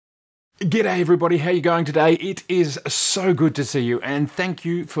G'day everybody, how you going today? It is so good to see you and thank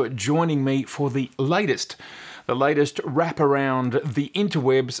you for joining me for the latest wrap around the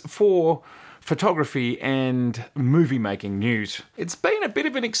interwebs for photography and movie making news. It's been a bit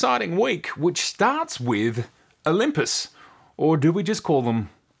of an exciting week, which starts with Olympus, or do we just call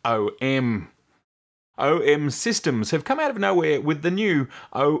them OM? OM Systems have come out of nowhere with the new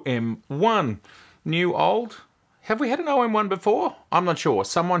OM1. New, old? Have we had an OM1 before? I'm not sure.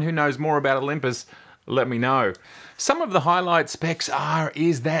 Someone who knows more about Olympus, let me know. Some of the highlight specs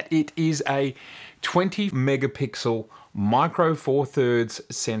is that it is a 20 megapixel micro four thirds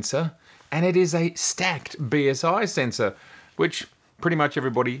sensor, and it is a stacked BSI sensor, which pretty much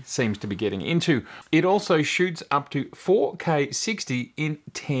everybody seems to be getting into. It also shoots up to 4K 60 in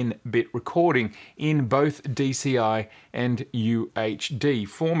 10-bit recording in both DCI and UHD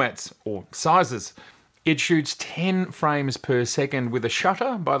formats or sizes. It shoots 10 frames per second with a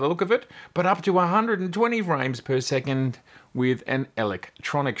shutter, by the look of it, but up to 120 frames per second with an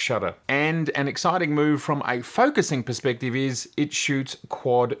electronic shutter. And an exciting move from a focusing perspective is it shoots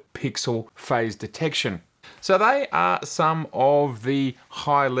quad pixel phase detection. So they are some of the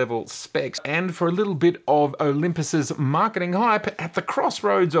high-level specs, and for a little bit of Olympus's marketing hype at the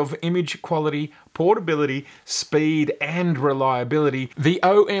crossroads of image quality, portability, speed, and reliability, the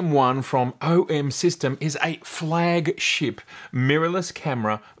OM1 from OM System is a flagship mirrorless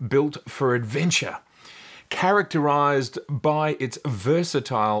camera built for adventure. Characterized by its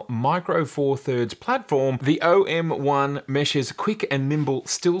versatile micro four thirds platform, the OM1 meshes quick and nimble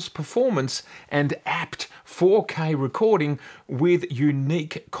stills performance and apt 4K recording with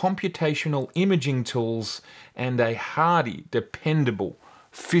unique computational imaging tools and a hardy, dependable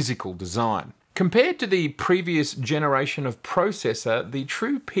physical design. Compared to the previous generation of processor, the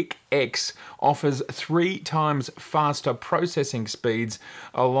TruePic X offers 3 times faster processing speeds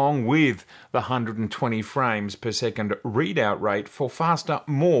along with the 120 frames per second readout rate for faster,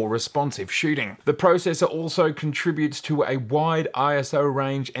 more responsive shooting. The processor also contributes to a wide ISO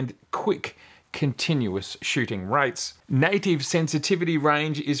range and quick, continuous shooting rates. Native sensitivity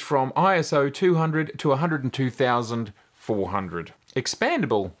range is from ISO 200 to 102,400.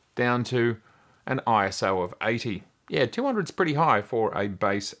 Expandable down to an ISO of 80. Yeah, 200 is pretty high for a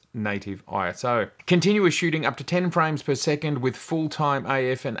base native ISO. Continuous shooting up to 10 frames per second with full-time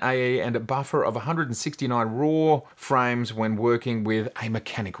AF and AE and a buffer of 169 raw frames when working with a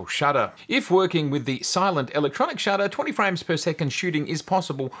mechanical shutter. If working with the silent electronic shutter, 20 frames per second shooting is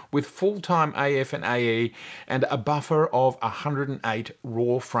possible with full-time AF and AE and a buffer of 108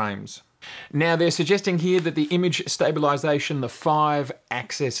 raw frames. Now they're suggesting here that the image stabilization, the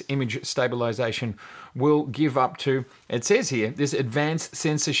 5-axis image stabilization, will give up to, it says here, this advanced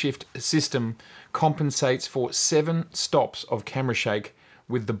sensor shift system compensates for 7 stops of camera shake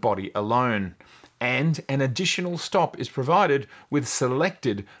with the body alone. And an additional stop is provided with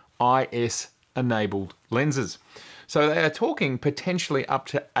selected IS-enabled lenses. So they are talking potentially up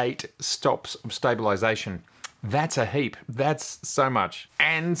to 8 stops of stabilization. That's a heap. That's so much.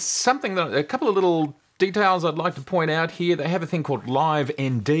 And something that, a couple of little details I'd like to point out here. They have a thing called Live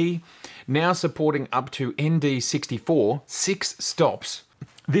ND, now supporting up to ND64, 6 stops.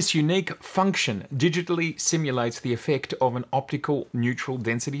 This unique function digitally simulates the effect of an optical neutral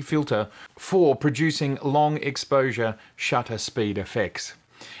density filter for producing long exposure shutter speed effects.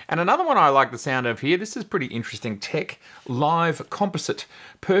 And another one I like the sound of here, this is pretty interesting tech, Live Composite,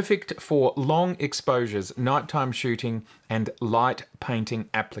 perfect for long exposures, nighttime shooting, and light painting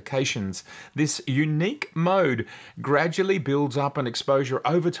applications. This unique mode gradually builds up an exposure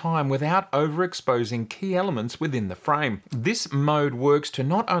over time without overexposing key elements within the frame. This mode works to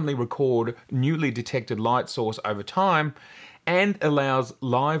not only record newly detected light source over time, and allows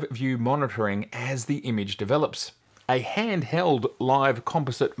live view monitoring as the image develops. A handheld live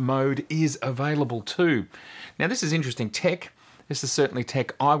composite mode is available too. Now this is interesting tech. This is certainly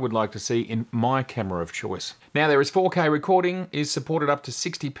tech I would like to see in my camera of choice. Now there is 4K recording, is supported up to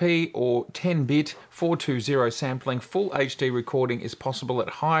 60p or 10-bit 420 sampling. Full HD recording is possible at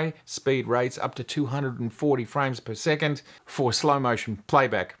high speed rates up to 240 frames per second for slow motion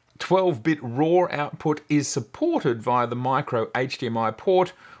playback. 12-bit RAW output is supported via the micro HDMI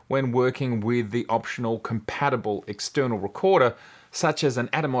port when working with the optional compatible external recorder, such as an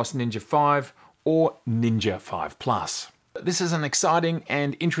Atomos Ninja 5 or Ninja 5 Plus. This is an exciting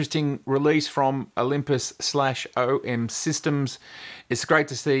and interesting release from Olympus/OM Systems. It's great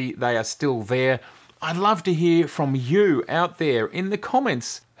to see they are still there. I'd love to hear from you out there in the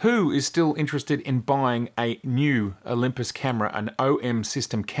comments who is still interested in buying a new Olympus camera, an OM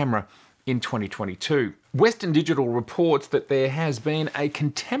System camera, in 2022. Western Digital reports that there has been a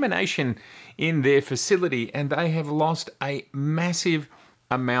contamination in their facility and they have lost a massive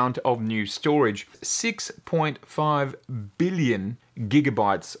amount of new storage. 6.5 billion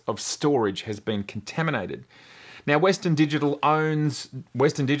gigabytes of storage has been contaminated. Now, Western Digital owns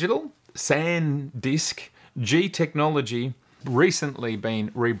SanDisk, G Technology, recently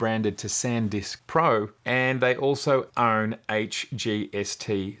been rebranded to SanDisk Pro, and they also own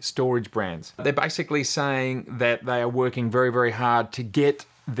HGST storage brands. They're basically saying that they are working very, very hard to get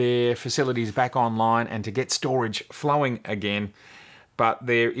their facilities back online and to get storage flowing again, but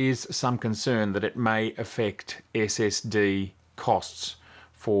there is some concern that it may affect SSD costs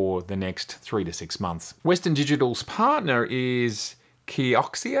for the next 3 to 6 months. Western Digital's partner is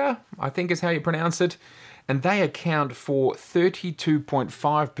Kioxia, I think is how you pronounce it, and they account for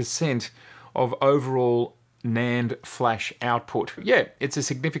 32.5% of overall NAND flash output. Yeah, it's a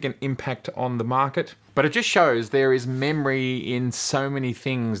significant impact on the market, but it just shows there is memory in so many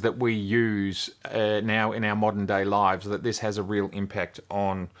things that we use now in our modern day lives, that this has a real impact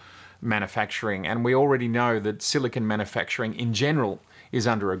on manufacturing. And we already know that silicon manufacturing in general is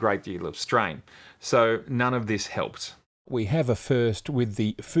under a great deal of strain. So none of this helps. We have a first with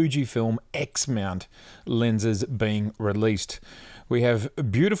the Fujifilm X mount lenses being released. We have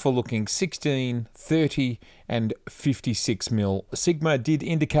beautiful looking 16, 30 and 56mm. Sigma did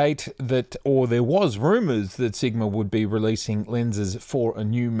indicate that, or there was rumours that Sigma would be releasing lenses for a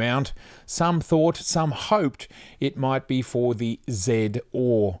new mount. Some thought, some hoped it might be for the Z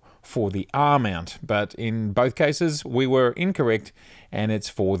or for the R mount, but in both cases we were incorrect, and it's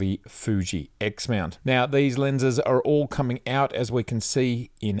for the Fuji X mount. Now, these lenses are all coming out, as we can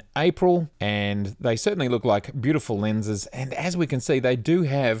see, in April, and they certainly look like beautiful lenses, and as we can see, they do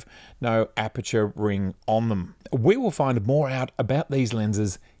have no aperture ring on them. We will find more out about these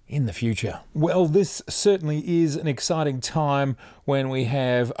lenses in the future. Well, this certainly is an exciting time when we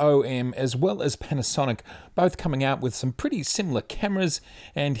have OM as well as Panasonic both coming out with some pretty similar cameras,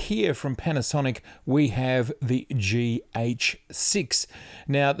 and here from Panasonic we have the GH6.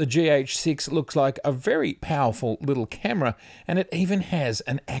 Now, the GH6 looks like a very powerful little camera, and it even has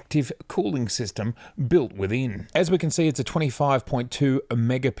an active cooling system built within. As we can see, it's a 25.2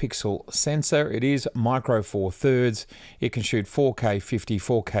 megapixel sensor. It is micro four thirds. It can shoot 4K 50,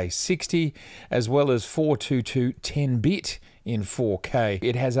 4K 60, as well as 422 10-bit in 4K.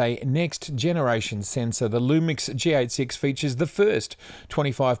 It has a next generation sensor. The Lumix GH6 features the first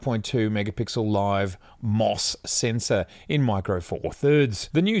 25.2 megapixel live MOS sensor in micro four thirds.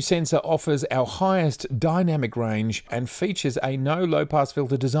 The new sensor offers our highest dynamic range and features a no low pass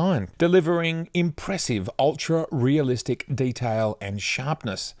filter design, delivering impressive ultra realistic detail and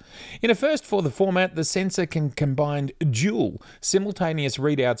sharpness. In a first for the format, the sensor can combine dual simultaneous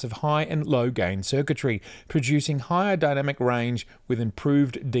readouts of high and low gain circuitry, producing higher dynamic range with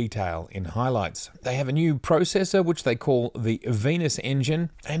improved detail in highlights. They have a new processor which they call the Venus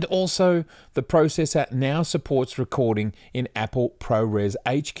engine, and also the processor now supports recording in Apple ProRes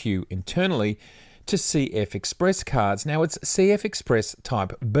HQ internally to CFexpress cards. Now, it's CFexpress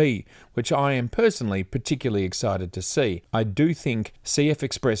Type B, which I am personally particularly excited to see. I do think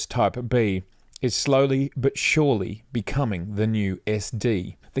CFexpress Type B is slowly but surely becoming the new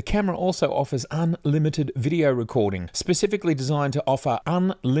SD. The camera also offers unlimited video recording, specifically designed to offer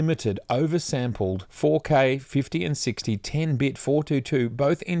unlimited oversampled 4K 50 and 60 10-bit 422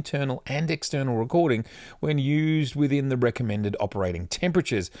 both internal and external recording when used within the recommended operating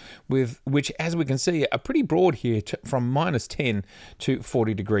temperatures, with which, as we can see, are pretty broad here, from -10 to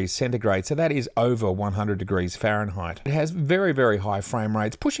 40 degrees centigrade, so that is over 100 degrees Fahrenheit. It has very, very high frame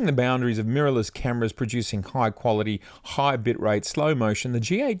rates, pushing the boundaries of mirrorless cameras, producing high quality, high bitrate, slow motion.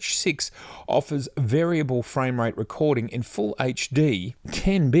 The GH6 offers variable frame rate recording in full HD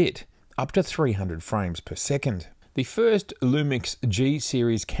 10-bit up to 300 frames per second. The first Lumix G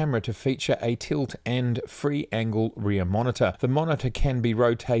series camera to feature a tilt and free angle rear monitor. The monitor can be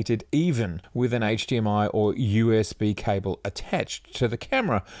rotated even with an HDMI or USB cable attached to the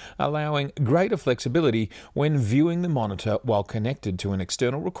camera, allowing greater flexibility when viewing the monitor while connected to an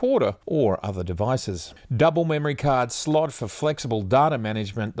external recorder or other devices. Double memory card slot for flexible data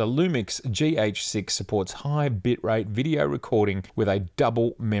management. The Lumix GH6 supports high bitrate video recording with a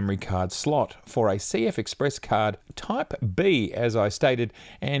double memory card slot for a CFexpress card Type B, as I stated,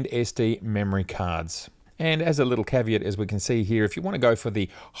 and SD memory cards. And as a little caveat, as we can see here, if you want to go for the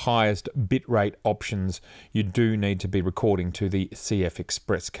highest bitrate options, you do need to be recording to the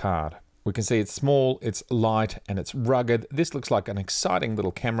CFexpress card. We can see it's small, it's light, and it's rugged. This looks like an exciting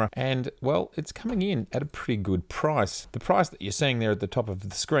little camera, and well, it's coming in at a pretty good price. The price that you're seeing there at the top of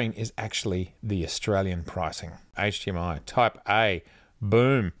the screen is actually the Australian pricing. HDMI Type A,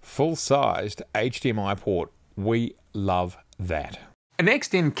 boom, full-sized HDMI port. We love that.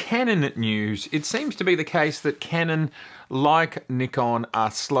 Next, in Canon news, it seems to be the case that Canon, like Nikon, are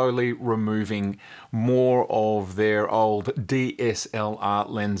slowly removing more of their old DSLR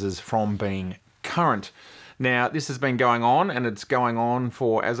lenses from being current. Now, this has been going on, and it's going on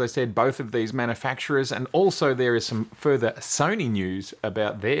for, as I said, both of these manufacturers, and also there is some further Sony news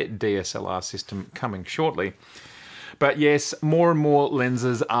about their DSLR system coming shortly. But yes, more and more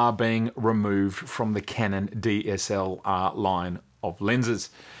lenses are being removed from the Canon DSLR line of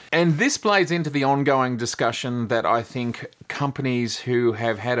lenses. And this plays into the ongoing discussion that I think companies who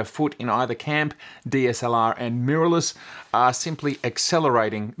have had a foot in either camp, DSLR and mirrorless, are simply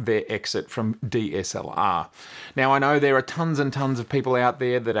accelerating their exit from DSLR. Now, I know there are tons and tons of people out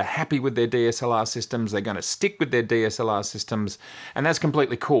there that are happy with their DSLR systems, they're going to stick with their DSLR systems, and that's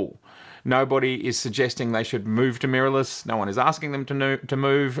completely cool. Nobody is suggesting they should move to mirrorless. No one is asking them to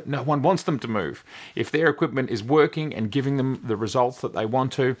move. No one wants them to move. If their equipment is working and giving them the results that they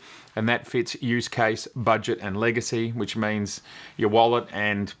want to, and that fits use case, budget, and legacy, which means your wallet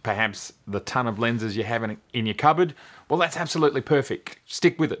and perhaps the ton of lenses you have in your cupboard, well, that's absolutely perfect.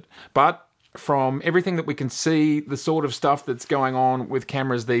 Stick with it. But from everything that we can see, the sort of stuff that's going on with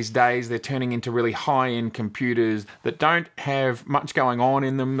cameras these days, they're turning into really high-end computers that don't have much going on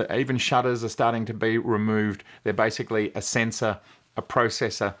in them. Even shutters are starting to be removed. They're basically a sensor, a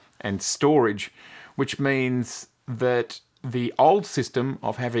processor, and storage, which means that the old system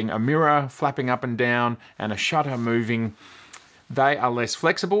of having a mirror flapping up and down and a shutter moving, they are less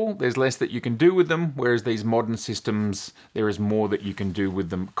flexible, there's less that you can do with them, whereas these modern systems, there is more that you can do with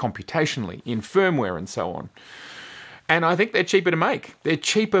them computationally, in firmware and so on. And I think they're cheaper to make. They're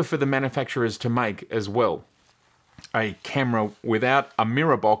cheaper for the manufacturers to make as well. A camera without a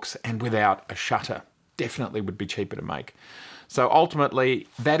mirror box and without a shutter definitely would be cheaper to make. So ultimately,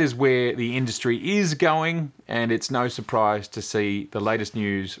 that is where the industry is going, and it's no surprise to see the latest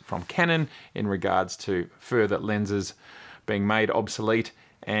news from Canon in regards to further lenses being made obsolete,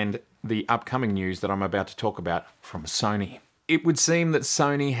 and the upcoming news that I'm about to talk about from Sony. It would seem that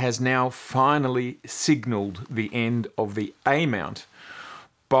Sony has now finally signaled the end of the A-Mount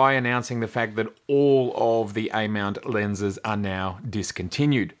by announcing the fact that all of the A-Mount lenses are now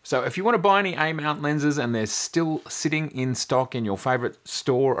discontinued. So if you want to buy any A-Mount lenses and they're still sitting in stock in your favorite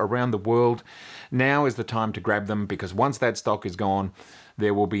store around the world, now is the time to grab them, because once that stock is gone,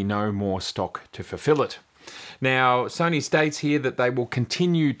 there will be no more stock to fulfill it. Now, Sony states here that they will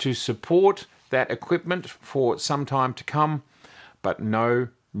continue to support that equipment for some time to come, but no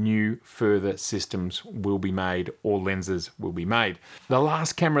new further systems will be made or lenses will be made. The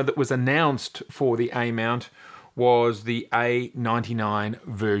last camera that was announced for the A-Mount was the A99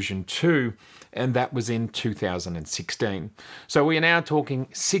 version 2, and that was in 2016. So we are now talking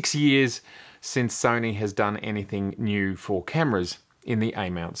 6 years since Sony has done anything new for cameras in the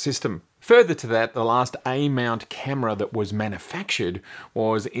A-Mount system. Further to that, the last A-Mount camera that was manufactured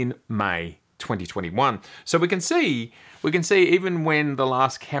was in May 2021. So we can see even when the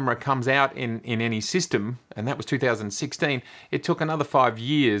last camera comes out in any system, and that was 2016, it took another 5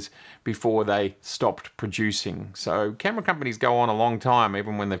 years before they stopped producing. So camera companies go on a long time,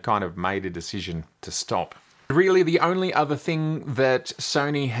 even when they've kind of made a decision to stop. Really, the only other thing that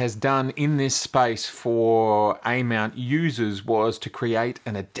Sony has done in this space for A-Mount users was to create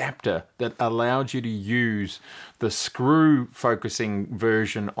an adapter that allowed you to use the screw focusing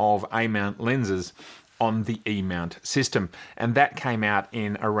version of A-Mount lenses on the E-Mount system, and that came out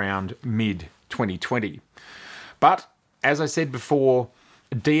in around mid-2020. But, as I said before,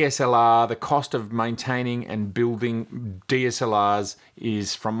 DSLR, the cost of maintaining and building DSLRs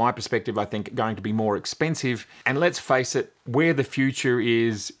is, from my perspective, I think, going to be more expensive. And let's face it, where the future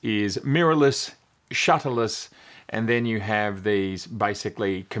is mirrorless, shutterless, and then you have these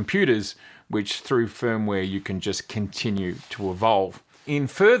basically computers which through firmware you can just continue to evolve. In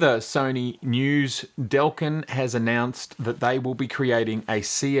further Sony news, Delkin has announced that they will be creating a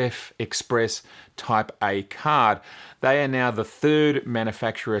CFexpress Type A card. They are now the third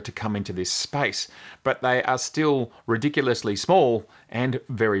manufacturer to come into this space, but they are still ridiculously small and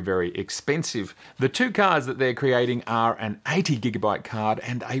very, very expensive. The two cards that they're creating are an 80GB card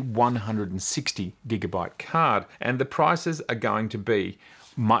and a 160GB card, and the prices are going to be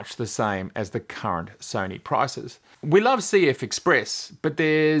much the same as the current Sony prices. We love CFexpress, but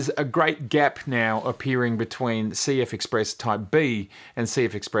there's a great gap now appearing between CFexpress Type B and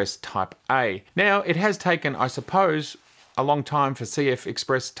CFexpress Type A. Now, it has taken, I suppose, a long time for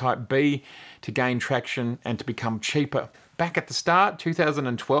CFexpress Type B to gain traction and to become cheaper. Back at the start,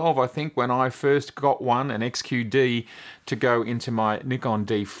 2012, I think, when I first got one, an XQD, to go into my Nikon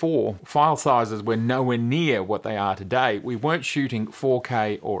D4, file sizes were nowhere near what they are today. We weren't shooting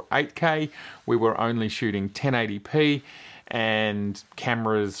 4K or 8K, we were only shooting 1080p, and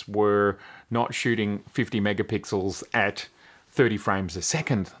cameras were not shooting 50 megapixels at 30 frames a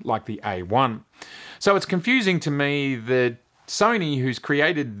second like the A1. So it's confusing to me that Sony, who's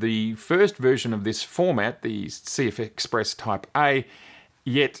created the first version of this format, the CFexpress Type A,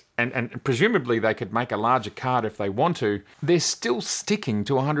 yet, and presumably they could make a larger card if they want to, they're still sticking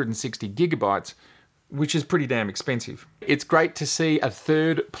to 160 gigabytes, which is pretty damn expensive. It's great to see a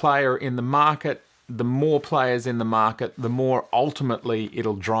third player in the market. The more players in the market, the more ultimately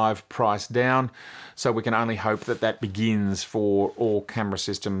it'll drive price down. So we can only hope that that begins for all camera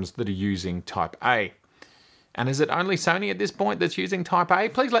systems that are using Type A. And is it only Sony at this point that's using Type A?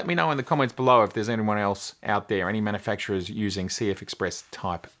 Please let me know in the comments below if there's anyone else out there, any manufacturers using CFexpress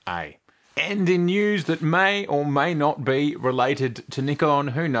Type A. And in news that may or may not be related to Nikon,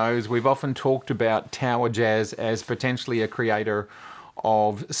 who knows, we've often talked about TOWERJAZZ as potentially a creator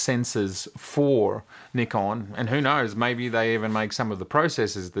of sensors for Nikon, and who knows, maybe they even make some of the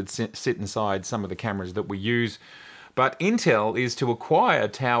processors that sit inside some of the cameras that we use. But Intel is to acquire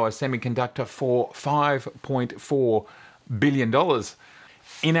Tower Semiconductor for $5.4 billion.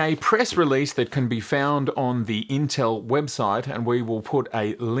 In a press release that can be found on the Intel website, and we will put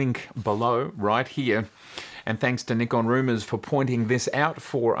a link below right here, and thanks to Nikon Rumors for pointing this out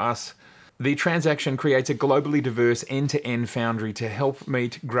for us, the transaction creates a globally diverse end-to-end foundry to help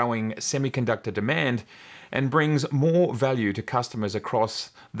meet growing semiconductor demand and brings more value to customers across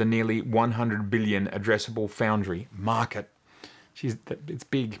the nearly 100 billion addressable foundry market. Jeez, it's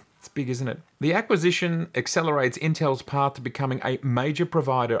big. It's big, isn't it? The acquisition accelerates Intel's path to becoming a major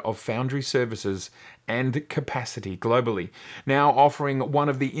provider of foundry services and capacity globally, now offering one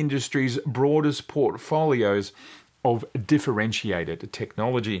of the industry's broadest portfolios of differentiated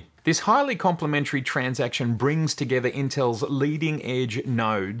technology. This highly complementary transaction brings together Intel's leading-edge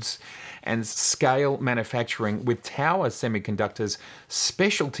nodes and scale manufacturing with Tower Semiconductor's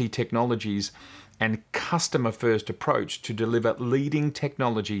specialty technologies and customer-first approach to deliver leading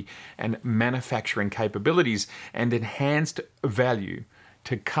technology and manufacturing capabilities and enhanced value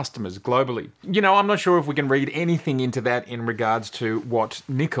to customers globally. You know, I'm not sure if we can read anything into that in regards to what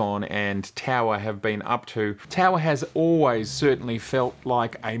Nikon and Tower have been up to. Tower has always certainly felt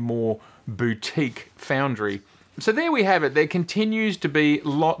like a more boutique foundry. So there we have it. There continues to be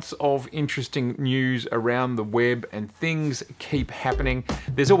lots of interesting news around the web and things keep happening.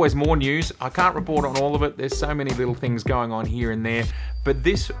 There's always more news. I can't report on all of it. There's so many little things going on here and there, but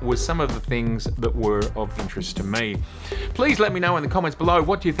this was some of the things that were of interest to me. Please let me know in the comments below,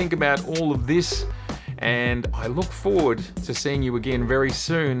 what do you think about all of this? And I look forward to seeing you again very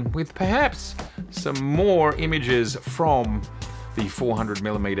soon with perhaps some more images from the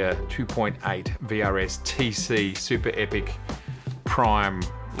 400mm 2.8 VRS TC Super Epic Prime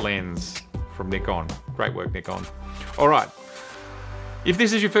lens from Nikon. Great work, Nikon. All right. If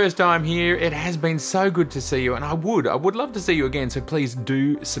this is your first time here, it has been so good to see you, and I would love to see you again, so please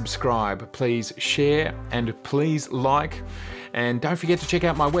do subscribe, please share, and please like. And don't forget to check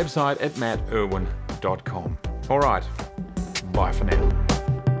out my website at mattirwin.com. All right. Bye for now.